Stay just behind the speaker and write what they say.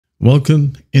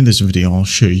Welcome. In this video, I'll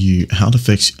show you how to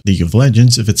fix League of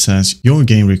Legends if it says your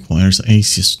game requires a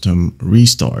system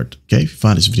restart. Okay, if you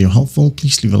find this video helpful,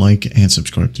 please leave a like and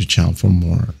subscribe to the channel for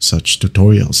more such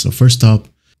tutorials. So first up,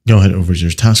 go ahead over to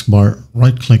your taskbar,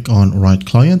 right click on Riot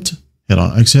Client, hit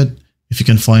on exit. If you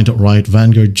can find Riot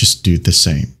Vanguard, just do the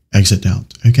same. Exit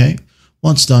out, okay?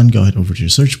 Once done, go ahead over to your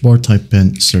search bar, type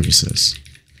in services.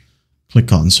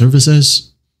 Click on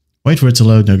services, wait for it to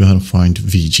load. Now go ahead and find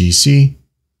VGC,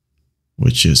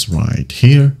 which is right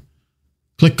here.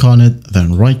 Click on it,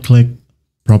 then right click,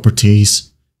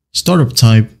 properties, startup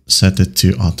type, set it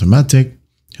to automatic,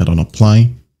 hit on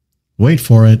apply, wait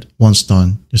for it. Once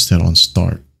done, just hit on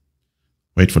start.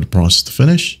 Wait for the process to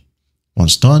finish.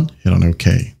 Once done, hit on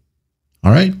OK.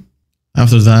 All right.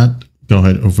 After that, go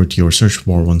ahead over to your search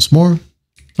bar once more,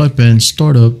 type in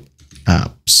startup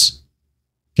apps.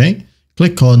 Okay.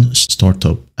 Click on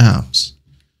startup apps.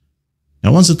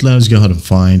 Now, once it loads, go ahead and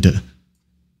find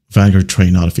Vanguard tray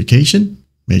notification.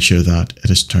 Make sure that it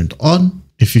is turned on.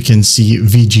 If you can see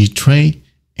VG tray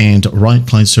and Riot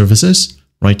Client services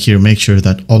right here, make sure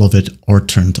that all of it are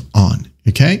turned on.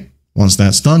 Okay. Once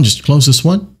that's done, just close this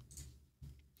one,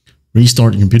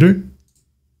 restart your computer.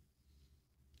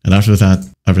 And after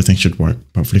that, everything should work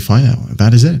perfectly fine now. And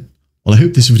that is it. Well, I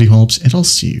hope this video helps, and I'll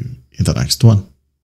see you in the next one.